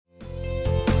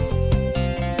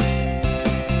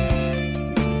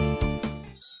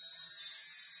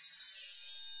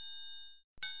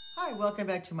welcome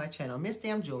back to my channel, Miss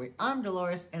Damn Jewelry. I'm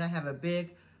Dolores and I have a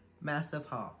big, massive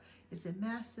haul. Is it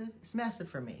massive? It's massive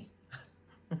for me.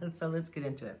 So let's get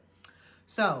into it.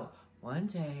 So one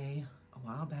day, a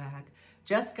while back,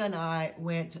 Jessica and I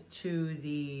went to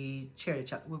the charity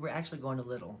shop. We were actually going to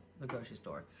Lidl, the grocery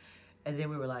store. And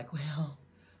then we were like, well,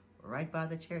 we're right by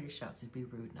the charity shops. It'd be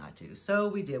rude not to. So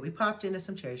we did. We popped into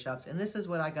some charity shops. And this is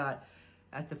what I got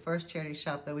at the first charity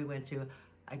shop that we went to.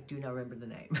 I do not remember the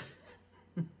name.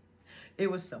 It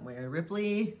was somewhere in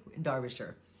Ripley, in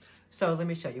Derbyshire. So let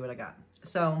me show you what I got.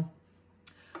 So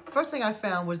first thing I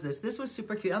found was this. This was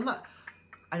super cute.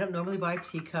 I don't normally buy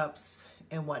teacups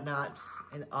and whatnot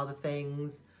and all the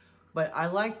things, but I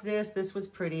liked this. This was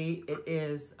pretty. It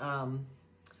is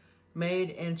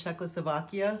made in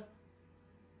Czechoslovakia.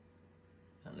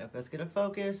 I don't know if that's gonna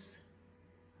focus.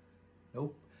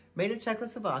 Nope. Made in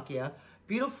Czechoslovakia.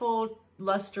 Beautiful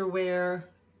lusterware,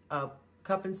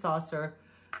 cup and saucer.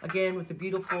 Again, with a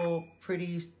beautiful,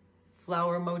 pretty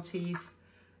flower motif.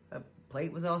 A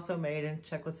plate was also made in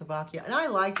Czechoslovakia. And I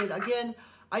liked it. Again,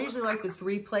 I usually like the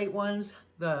 3-plate ones,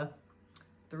 the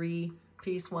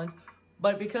 3-piece ones.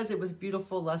 But because it was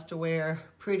beautiful lusterware,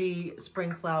 pretty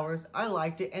spring flowers, I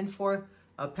liked it. And for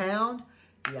 £1,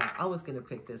 yeah, I was going to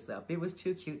pick this up. It was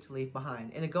too cute to leave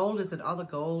behind. And all the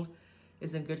gold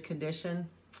is in good condition.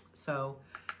 So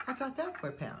I got that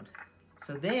for £1.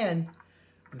 So then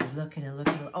we were looking and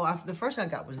looking. Oh, the first thing I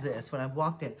got was this. When I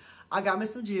walked in, I got me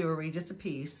some jewelry, just a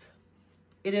piece.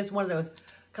 It is one of those,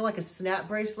 kind of like a snap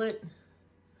bracelet,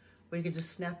 where you can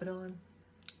just snap it on.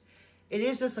 It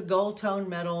is just a gold tone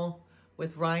metal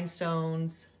with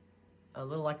rhinestones, a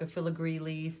little like a filigree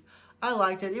leaf. I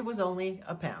liked it. It was only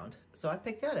 £1, so I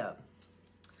picked that up.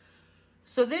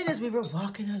 So then as we were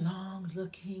walking along,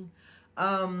 looking,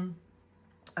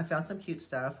 I found some cute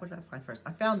stuff. What did I find first?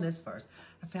 I found this first.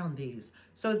 I found these.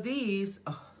 So these,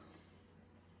 oh,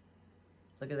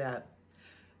 look at that.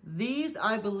 These,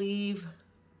 I believe,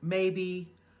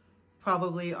 maybe,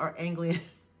 probably are Anglian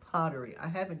pottery. I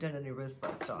haven't done any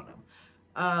research on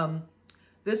them.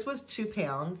 This was £2.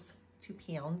 £2.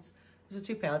 This is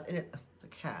 £2, and it's a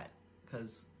cat,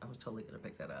 because I was totally going to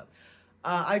pick that up.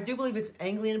 I do believe it's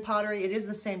Anglian pottery. It is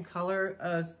the same color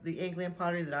as the Anglian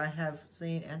pottery that I have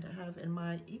seen and have in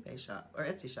my eBay shop or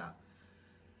Etsy shop.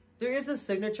 There is a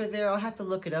signature there. I'll have to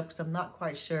look it up because I'm not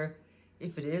quite sure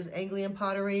if it is Anglian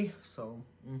pottery. So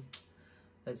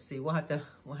let's see. We'll have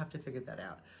to figure that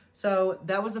out. So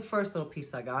that was the first little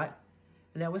piece I got,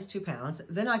 and that was £2.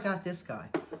 Then I got this guy,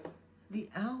 the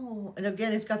owl, and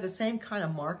again, it's got the same kind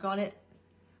of mark on it.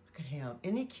 Look at him.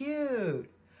 Isn't he cute?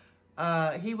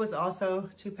 He was also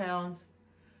 £2.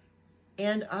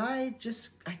 And I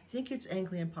think it's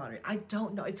Anglian pottery. I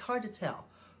don't know. It's hard to tell.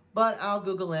 But I'll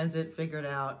Google Lens it, figure it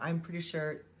out. I'm pretty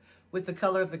sure with the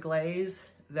color of the glaze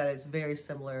that it's very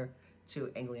similar to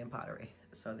Anglian pottery.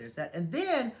 So there's that. And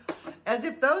then, as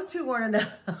if those two weren't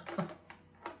enough,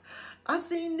 I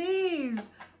seen these.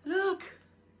 Look.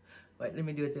 Wait, let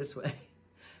me do it this way.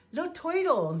 Little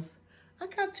Tweedles. I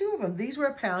got 2 of them. These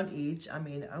were £1 each. I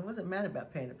mean, I wasn't mad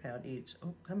about paying £1 each.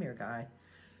 Oh, come here, guy.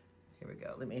 Here we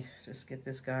go. Let me just get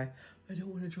this guy. I don't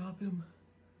want to drop him.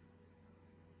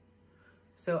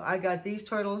 So I got these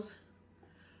turtles,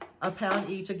 £1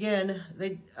 each. Again,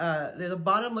 the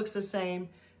bottom looks the same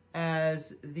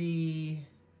as the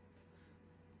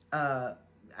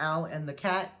owl and the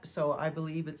cat. So I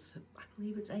believe it's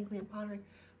Anglian pottery.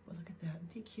 Well, look at that.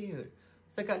 Isn't he cute?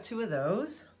 So I got 2 of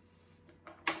those.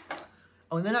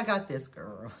 Oh, and then I got this,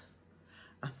 girl.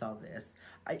 I saw this.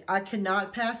 I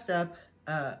cannot pass up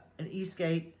an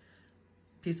Eastgate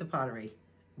piece of pottery.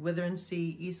 Withering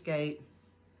Sea, Eastgate,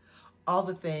 all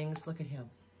the things. Look at him.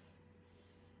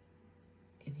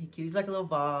 And he cute. He's like a little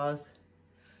vase.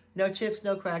 No chips,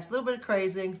 no cracks. A little bit of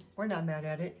crazing. We're not mad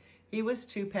at it. He was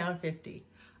 £2.50.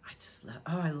 I just love,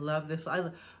 oh, I love this.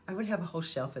 I would have a whole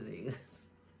shelf of these.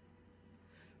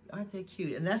 Aren't they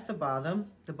cute? And that's the bottom.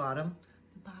 The bottom.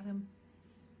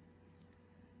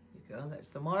 Go. That's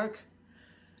the mark.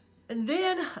 And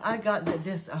then I got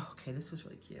this. Oh, okay, this was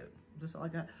really cute. This is all I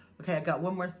got. Okay, I got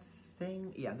one more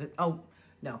thing. Yeah. Oh,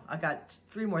 no. I got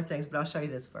 3 more things, but I'll show you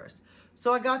this first.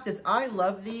 So I got this. I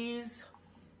love these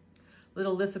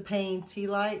little lithophane tea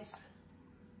lights.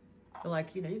 They're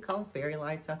like, you know, you call them fairy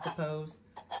lights, I suppose.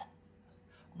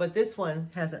 But this one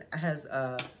has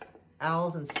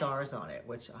owls and stars on it,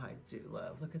 which I do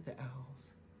love. Look at the owls.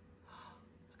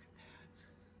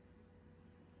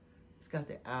 Got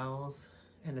the owls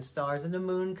and the stars and the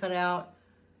moon cut out,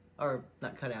 or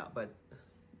not cut out, but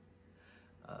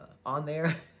on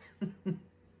there.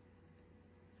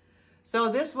 So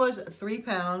this was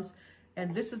 £3,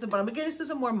 and this is the bottom. Again, this is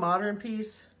a more modern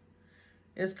piece.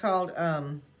 It's called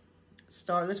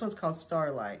Star. This one's called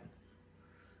Starlight.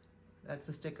 That's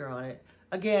the sticker on it.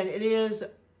 Again, it is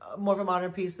more of a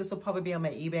modern piece. This will probably be on my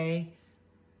eBay.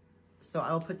 So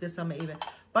I will put this on my eBay.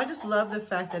 But I just love the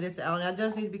fact that it's out. Now, it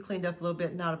does need to be cleaned up a little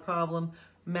bit. Not a problem.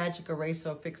 Magic eraser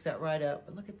will fix that right up.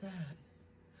 But look at that.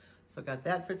 So I got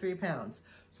that for £3.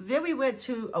 So then we went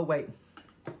to, oh wait.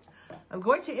 I'm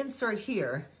going to insert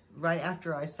here, right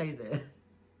after I say this,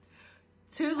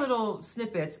 2 little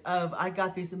snippets of, I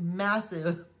got these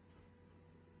massive,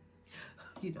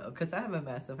 you know, because I have a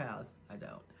massive house. I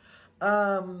don't.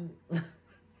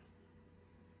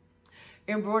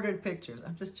 Embroidered pictures.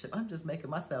 I'm just making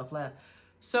myself laugh.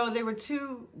 So there were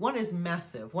 2, one is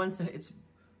massive. It's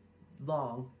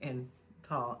long and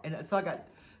tall. And so I got,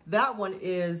 that one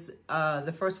is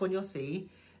the first one you'll see.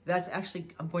 That's actually,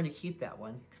 I'm going to keep that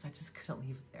one because I just couldn't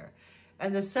leave it there.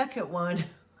 And the second one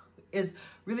is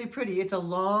really pretty. It's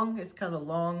kind of a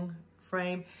long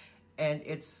frame, and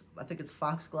I think it's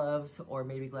foxgloves or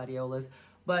maybe gladiolas.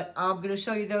 But I'm going to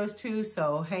show you those 2,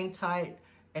 so hang tight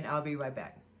and I'll be right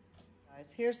back. Guys,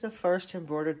 here's the first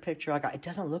embroidered picture I got. It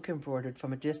doesn't look embroidered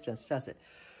from a distance, does it?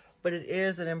 But it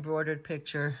is an embroidered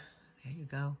picture. There you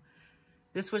go.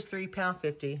 This was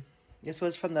 £3.50. This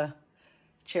was from the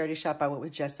charity shop I went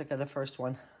with Jessica, the first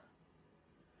one.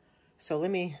 So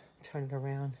let me turn it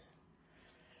around.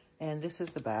 And this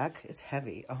is the back. It's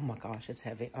heavy. Oh my gosh, it's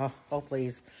heavy. Oh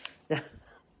please.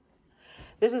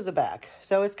 This is the back.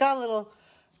 So it's got a little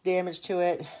damage to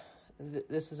it.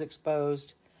 This is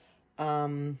exposed. A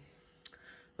little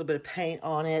bit of paint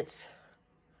on it.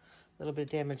 A little bit of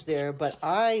damage there. But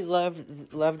I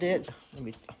loved it. Let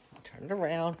me turn it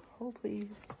around. Oh,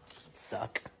 please. I'm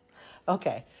stuck.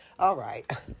 Okay. All right.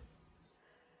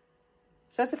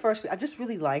 So that's the first. I just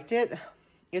really liked it.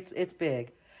 It's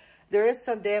big. There is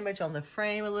some damage on the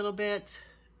frame a little bit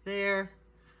there.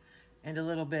 And a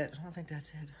little bit. I don't think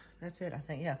that's it. That's it, I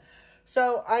think. Yeah.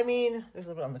 So, I mean, there's a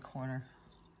little bit on the corner.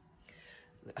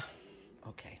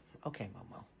 Okay. Okay,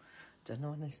 Momo. Don't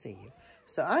know when they see you.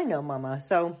 So, I know, Mama.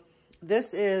 So,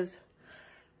 this is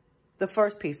the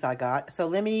first piece I got. So,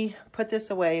 let me put this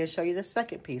away and show you the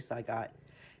second piece I got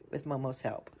with Momo's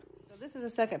help. So, this is the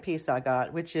second piece I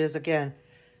got, which is, again,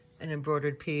 an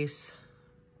embroidered piece.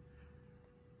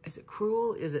 Is it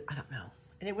cruel? Is it? I don't know.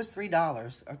 And it was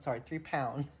 $3. Or, sorry,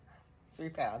 £3.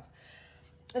 £3.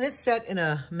 And it's set in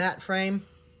a matte frame.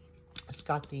 It's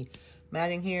got the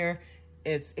matting here.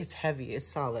 It's heavy. It's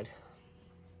solid.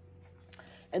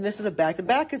 And this is a back. The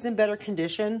back is in better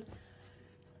condition.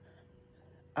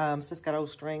 So it's got a little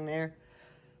string there.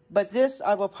 But this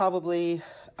I will probably,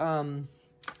 I don't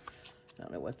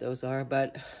know what those are,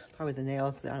 but probably the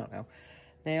nails. I don't know.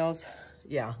 Nails.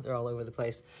 Yeah, they're all over the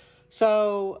place.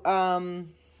 So,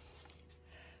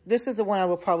 this is the one I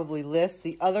will probably list.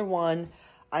 The other one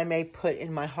I may put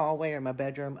in my hallway or my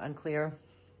bedroom, unclear.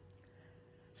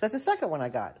 So that's the second one I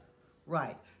got.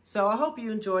 Right. So I hope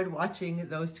you enjoyed watching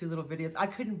those 2 little videos. I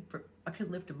couldn't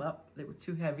lift them up. They were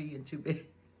too heavy and too big.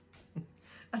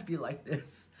 I'd be like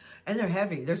this. And they're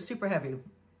heavy. They're super heavy.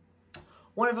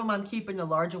 One of them I'm keeping, the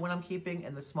larger one I'm keeping,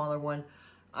 and the smaller one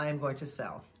I am going to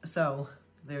sell. So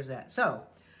there's that. So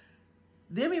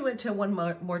then we went to one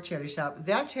more charity shop.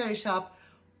 That charity shop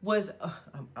was,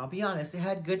 I'll be honest, it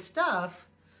had good stuff,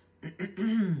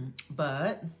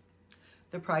 but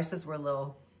the prices were a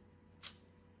little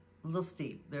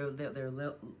steep. They're a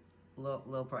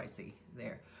little pricey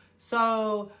there.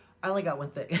 So I only got one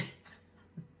thing.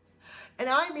 And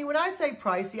I mean, when I say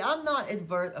pricey, I'm not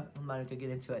adverse, I'm not gonna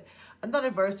get into it. I'm not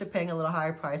adverse to paying a little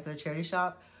higher price at a charity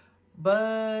shop,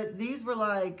 but these were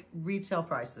like retail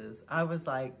prices. I was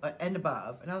like, and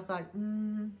above. And I was like,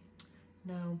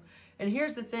 no. And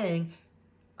here's the thing.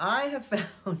 I have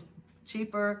found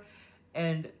cheaper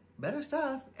and better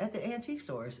stuff at the antique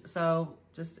stores. So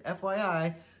just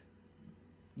FYI,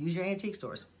 use your antique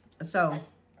stores. So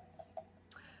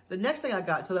the next thing I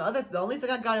got, so the only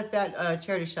thing I got at that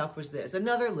charity shop was this.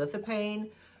 Another lithophane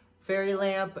fairy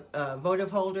lamp, votive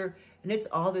holder. And it's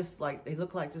all this, like, they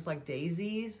look like just like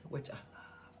daisies, which I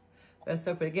love. That's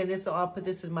so pretty. Again, I'll put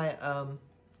this in my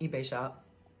eBay shop.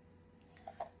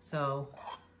 So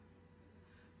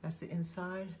that's the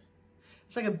inside.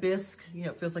 It's like a bisque, you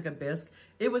know, it feels like a bisque.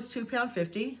 It was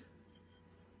 £2.50.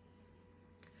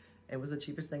 It was the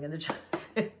cheapest thing in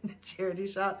the charity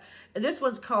shop. And this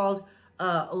one's called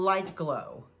Light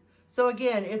Glow. So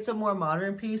again, it's a more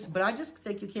modern piece, but I just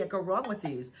think you can't go wrong with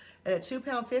these. And at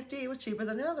 £2.50, it was cheaper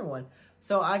than the other one.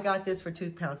 So I got this for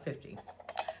 £2.50.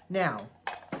 Now,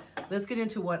 let's get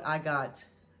into what I got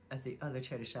at the other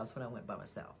charity shops when I went by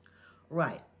myself.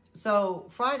 Right. So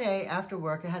Friday after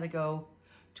work, I had to go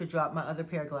to drop my other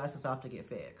pair of glasses off to get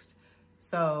fixed.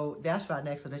 So that's right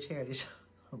next to the charity shop.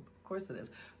 Of course it is.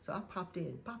 So I popped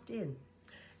in.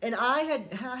 And I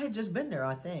had just been there,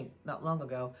 I think, not long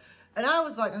ago. And I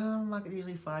was like, oh, I'm not gonna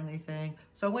usually find anything.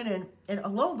 So I went in, and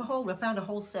lo and behold, I found a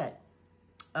whole set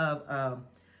of, are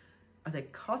they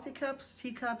coffee cups,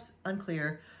 teacups,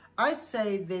 unclear. I'd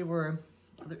say they're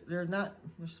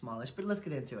smallish, but let's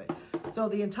get into it. So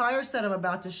the entire set I'm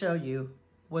about to show you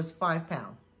was £5.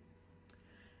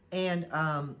 And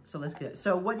so let's get it.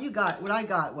 So what I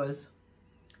got was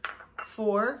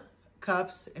 4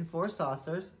 cups and 4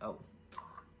 saucers. Oh,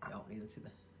 I don't need to see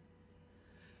that.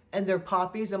 And they're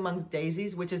poppies amongst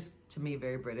daisies, which is, to me,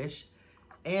 very British.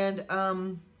 And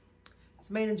it's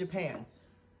made in Japan.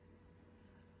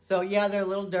 So, yeah, they're a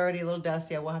little dirty, a little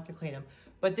dusty. I will have to clean them.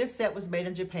 But this set was made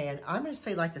in Japan. I'm going to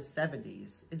say like the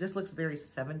 70s. It just looks very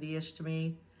 70-ish to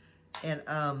me. And,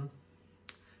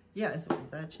 yeah, is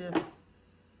that a chip?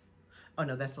 Oh,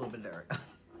 no, that's a little bit of dirt.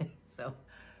 So,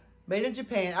 made in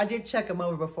Japan. I did check them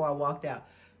over before I walked out.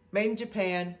 Made in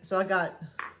Japan. So, I got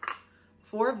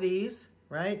 4 of these.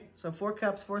 Right? So 4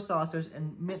 cups, 4 saucers,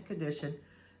 in mint condition.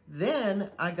 Then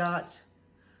I got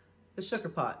the sugar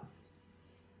pot.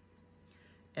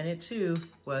 And it too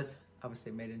was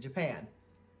obviously made in Japan.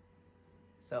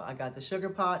 So I got the sugar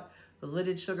pot, the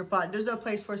lidded sugar pot. There's no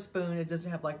place for a spoon. It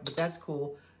doesn't have but that's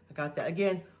cool. I got that.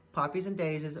 Again, poppies and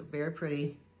daisies, very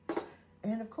pretty.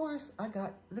 And of course, I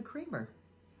got the creamer.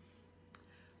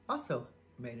 Also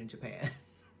made in Japan.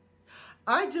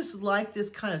 I just like this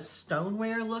kind of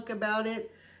stoneware look about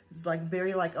it. It's like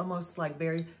very almost like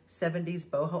very 70s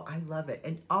boho. I love it.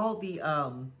 And all the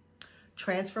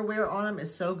transferware on them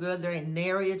is so good. There ain't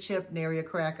nary a chip, nary a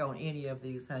crack on any of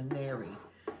these. Nary.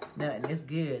 Nothing. It's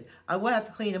good. I will have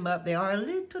to clean them up. They are a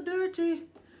little dirty.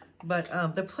 But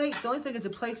the only thing is the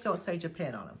plates don't say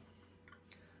Japan on them.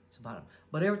 It's the bottom.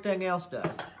 But everything else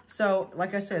does. So,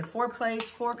 like I said, 4 plates,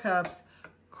 4 cups,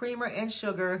 creamer and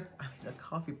sugar. I mean, a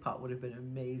coffee pot would have been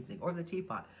amazing, or the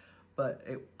teapot, but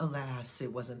alas,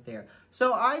 it wasn't there.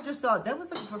 So I just thought that was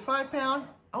for £5.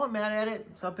 I wasn't mad at it,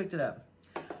 so I picked it up.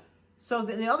 So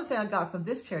the other thing I got from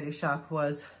this charity shop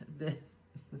was this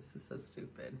is so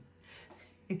stupid.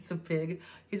 He's a pig.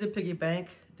 He's a piggy bank.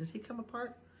 Does he come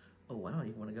apart? Oh, I don't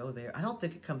even want to go there. I don't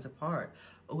think it comes apart.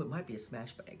 Oh, it might be a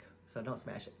smash bank, so don't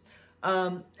smash it.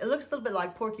 It looks a little bit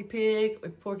like Porky Pig.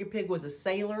 If Porky Pig was a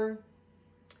sailor.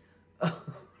 Oh,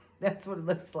 that's what it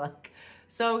looks like.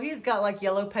 So he's got like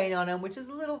yellow paint on him, which is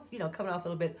a little, coming off a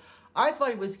little bit. I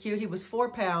thought he was cute. He was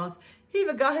 £4. He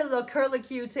even got his little curly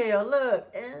cute tail.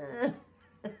 Look.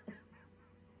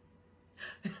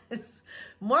 It's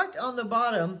marked on the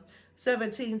bottom,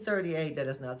 1738. That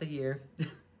is not the year.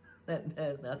 That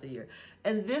is not the year.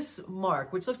 And this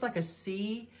mark, which looks like a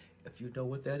C, if you know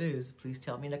what that is, please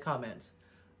tell me in the comments.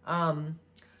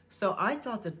 So I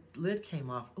thought the lid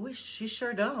came off. Oh, she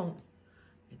sure don't.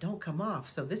 It don't come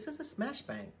off. So this is a smash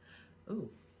bang. Ooh,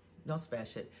 don't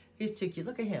smash it. He's too cute.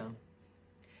 Look at him.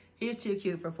 He's too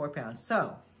cute for £4.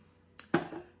 So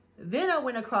then I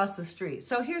went across the street.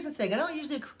 So here's the thing. I don't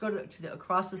usually go to the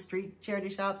across the street charity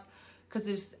shops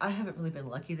because I haven't really been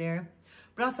lucky there.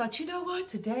 But I thought, you know what?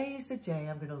 Today is the day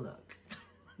I'm going to look.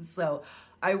 So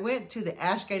I went to the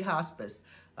Ashgate Hospice.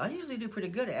 I usually do pretty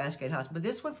good at Ashgate Hospice, but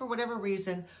this one, for whatever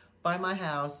reason, by my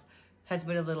house, has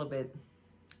been a little bit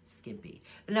skimpy.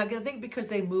 And I think because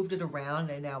they moved it around,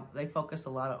 they focus a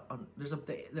lot on,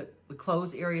 the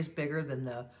clothes area is bigger than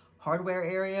the hardware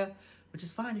area, which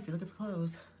is fine if you're looking for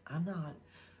clothes. I'm not.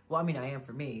 Well, I mean, I am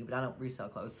for me, but I don't resell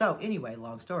clothes. So anyway,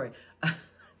 long story.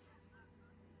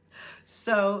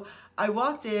 So I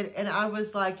walked in and I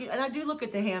was like, and I do look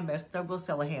at the handbags. I will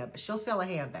sell a handbag. She'll sell a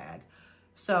handbag.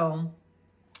 So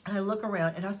I look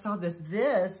around and I saw this.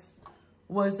 This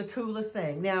was the coolest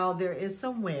thing. Now there is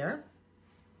some wear.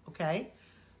 Okay.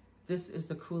 This is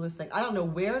the coolest thing. I don't know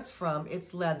where it's from.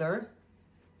 It's leather.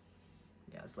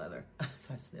 Yeah, it's leather.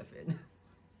 So I sniff it.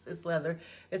 It's leather.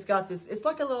 It's got this, it's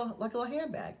like a little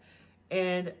handbag.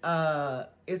 And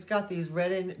it's got these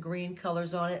red and green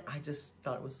colors on it. I just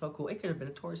thought it was so cool. It could have been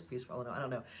a tourist piece for all I know. I don't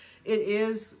know. It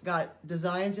is got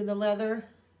designs in the leather.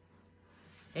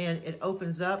 And it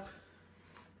opens up.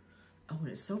 Oh, and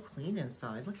it's so clean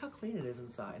inside. Look how clean it is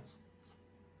inside.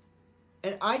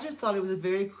 And I just thought it was a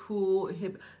very cool,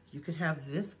 hip. You could have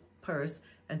this purse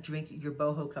and drink your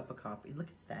boho cup of coffee. Look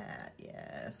at that.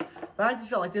 Yes. But I just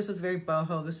felt like this was very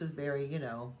boho. This is very,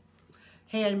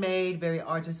 handmade, very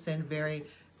artisan, very,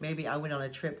 maybe I went on a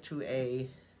trip to a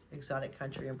exotic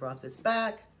country and brought this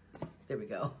back. There we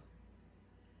go.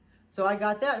 So I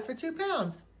got that for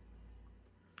 £2.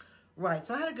 Right,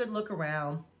 so I had a good look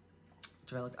around.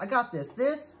 I got this.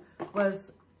 This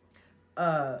was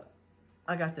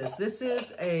I got this. This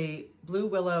is a Blue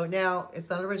Willow. Now, it's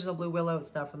not original Blue Willow.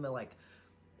 It's not from the like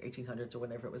 1800s or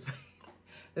whenever it was made.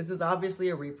 This is obviously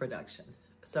a reproduction.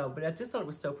 So, but I just thought it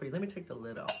was so pretty. Let me take the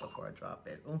lid off before I drop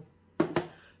it. Ooh.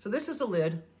 So this is the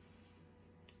lid.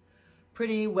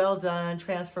 Pretty, well done,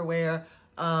 transfer wear.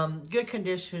 Good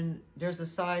condition. There's the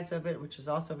sides of it, which is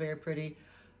also very pretty.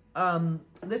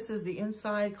 This is the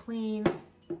inside, clean.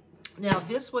 Now,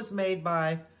 this was made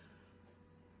by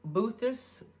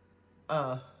Boothus.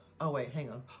 Oh, wait, hang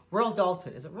on. Royal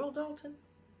Dalton. Is it Royal Dalton?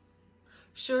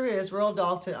 Sure is. Royal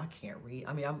Dalton. I can't read.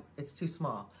 I mean, it's too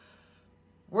small.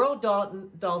 Royal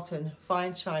Dalton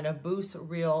Fine China Booth's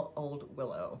Real Old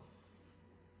Willow.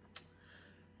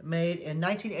 Made in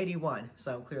 1981.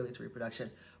 So clearly it's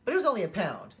reproduction. But it was only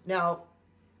 £1. Now,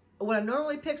 would I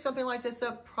normally pick something like this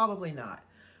up? Probably not.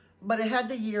 But it had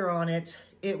the year on it.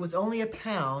 It was only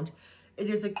 £1. It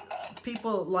is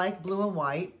people like blue and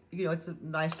white. You know, it's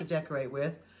nice to decorate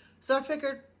with. So I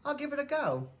figured I'll give it a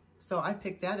go. So I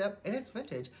picked that up, and it's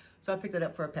vintage. So I picked it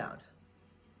up for £1.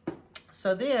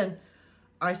 So then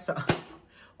I saw,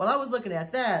 while I was looking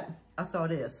at that, I saw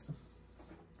this.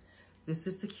 This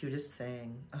is the cutest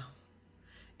thing. Oh,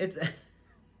 it's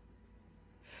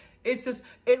just,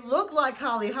 it looked like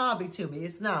Holly Hobby to me.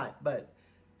 It's not, but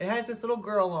it has this little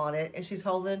girl on it, and she's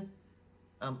holding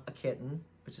a kitten,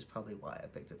 which is probably why I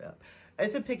picked it up.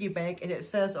 It's a piggy bank, and it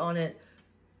says on it,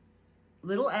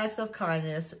 little acts of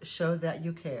kindness show that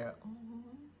you care.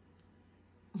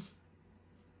 Aww.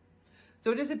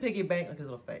 So it is a piggy bank, look at his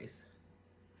little face.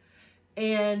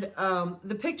 And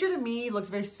the picture to me looks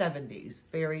very 70s,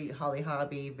 very Holly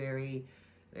Hobby, very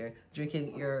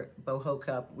drinking your boho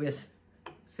cup with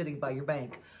sitting by your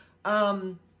bank.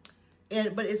 But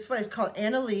it's funny, it's called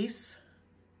Annalise.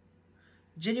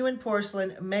 Genuine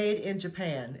porcelain, made in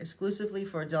Japan, exclusively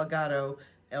for Delgado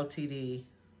Ltd.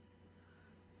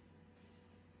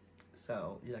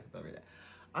 So, you're not going to read that.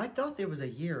 I thought there was a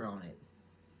year on it.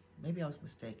 Maybe I was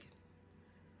mistaken.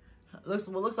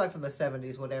 Looks like from the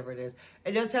 70s, whatever it is.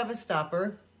 It does have a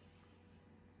stopper.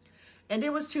 And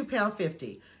it was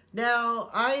 £2.50. Now,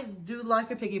 I do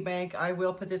like a piggy bank. I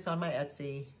will put this on my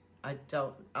Etsy. I'll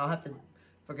have to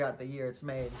figure out the year it's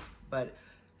made. But,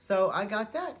 so I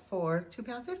got that for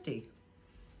 £2.50.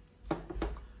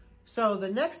 So the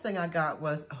next thing I got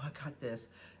was, I got this.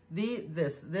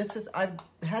 This is, I've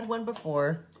had one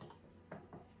before.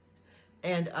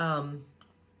 And,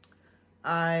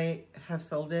 I have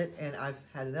sold it, and I've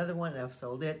had another one, and I've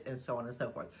sold it, and so on and so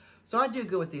forth. So I do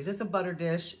good with these. It's a butter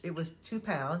dish. It was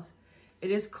 £2. It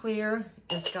is clear.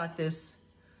 It's got this,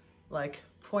 like,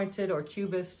 pointed or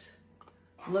cubist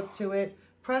look to it.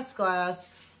 Pressed glass.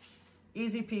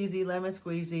 Easy peasy, lemon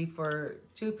squeezy. For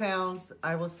 £2,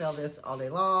 I will sell this all day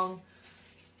long.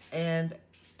 And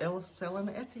it will sell in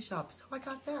my Etsy shop. So I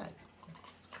got that.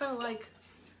 Kind of like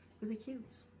really cute.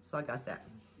 So I got that.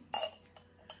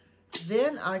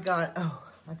 Then I got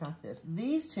this.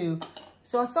 These two.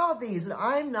 So I saw these, and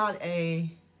I'm not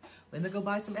let me go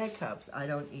buy some egg cups. I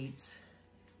don't eat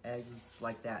eggs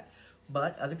like that,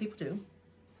 but other people do.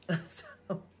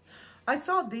 So I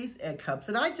saw these egg cups,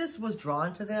 and I just was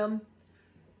drawn to them.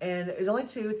 And there's only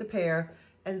two, it's a pair,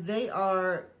 and they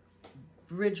are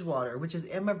Bridgewater, which is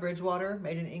Emma Bridgewater,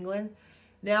 made in England.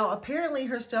 Now, apparently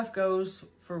her stuff goes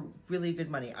for really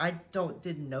good money. I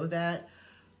didn't know that.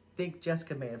 I think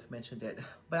Jessica may have mentioned it,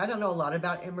 but I don't know a lot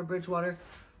about Emma Bridgewater,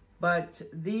 but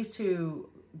these two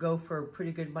go for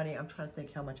pretty good money. I'm trying to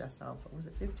think how much I saw them for. Was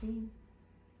it 15?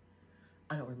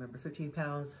 I don't remember. 15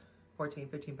 pounds, 14,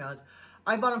 15 pounds.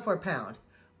 I bought them for £1.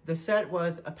 The set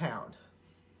was £1.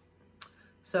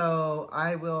 So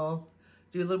I will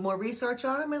do a little more research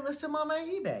on them and list them on my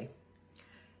eBay.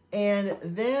 And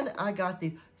then I got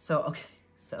so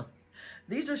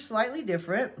these are slightly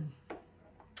different.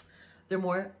 They're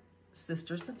more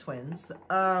sisters than twins.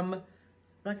 But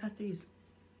I got these.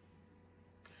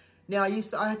 Now,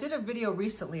 I did a video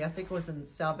recently, I think it was in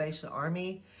Salvation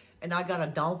Army, and I got a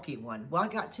donkey one. Well, I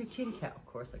got two kitty cats. Of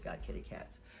course, I got kitty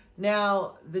cats.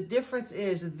 Now, the difference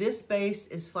is this base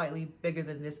is slightly bigger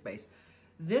than this base.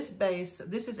 This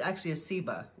is actually a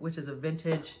Seba, which is a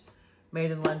vintage,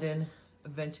 made in London,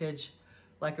 vintage,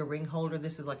 like a ring holder.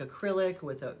 This is like acrylic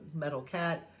with a metal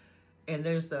cat. And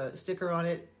there's the sticker on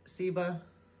it, Seba,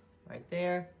 right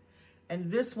there.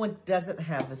 And this one doesn't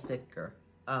have the sticker.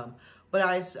 But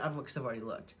I've already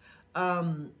looked.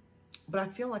 But I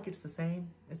feel like it's the same.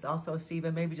 It's also a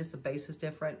Seba, maybe just the base is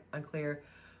different, unclear.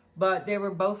 But they were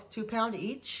both £2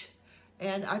 each.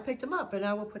 And I picked them up, and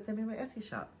I will put them in my Etsy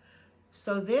shop.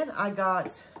 So then I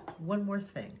got one more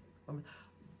thing.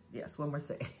 Yes, one more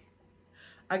thing.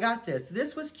 I got this.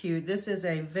 This was cute. This is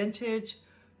a vintage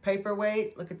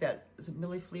paperweight. Look at that. Is it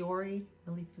Millie Fiore?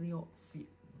 Millie Fiore.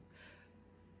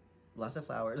 Lots of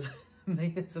flowers.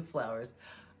 Millions of flowers.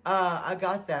 I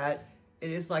got that.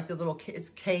 It is like the little, it's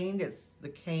caned. It's the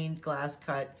caned glass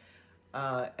cut.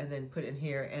 And then put in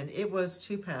here. And it was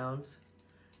 2 pounds.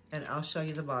 And I'll show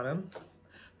you the bottom.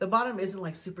 The bottom isn't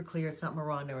like super clear. It's not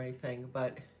maroon or anything,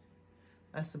 but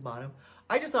that's the bottom.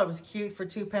 I just thought it was cute for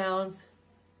 2 pounds.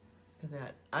 Look at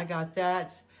that. I got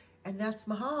that. And that's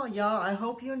my haul, y'all. I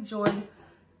hope you enjoyed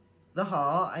the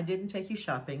haul. I didn't take you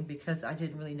shopping because I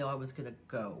didn't really know I was going to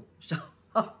go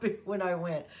shopping when I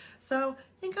went. So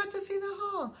you got to see the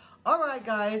haul. All right,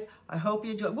 guys. I hope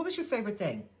you enjoyed. What was your favorite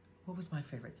thing? What was my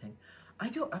favorite thing?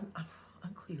 I'm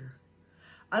unclear.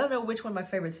 I don't know which one my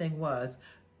favorite thing was.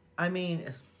 I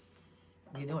mean,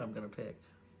 you know what I'm going to pick.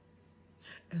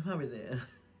 Remember this.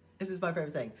 This is my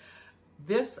favorite thing.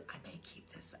 This, I may keep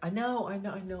this. I know.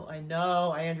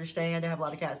 I understand. I have a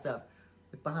lot of cat stuff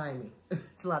behind me.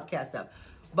 It's a lot of cat stuff.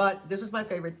 But this is my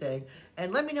favorite thing.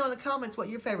 And let me know in the comments what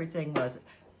your favorite thing was.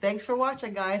 Thanks for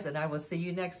watching, guys, and I will see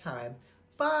you next time.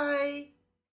 Bye.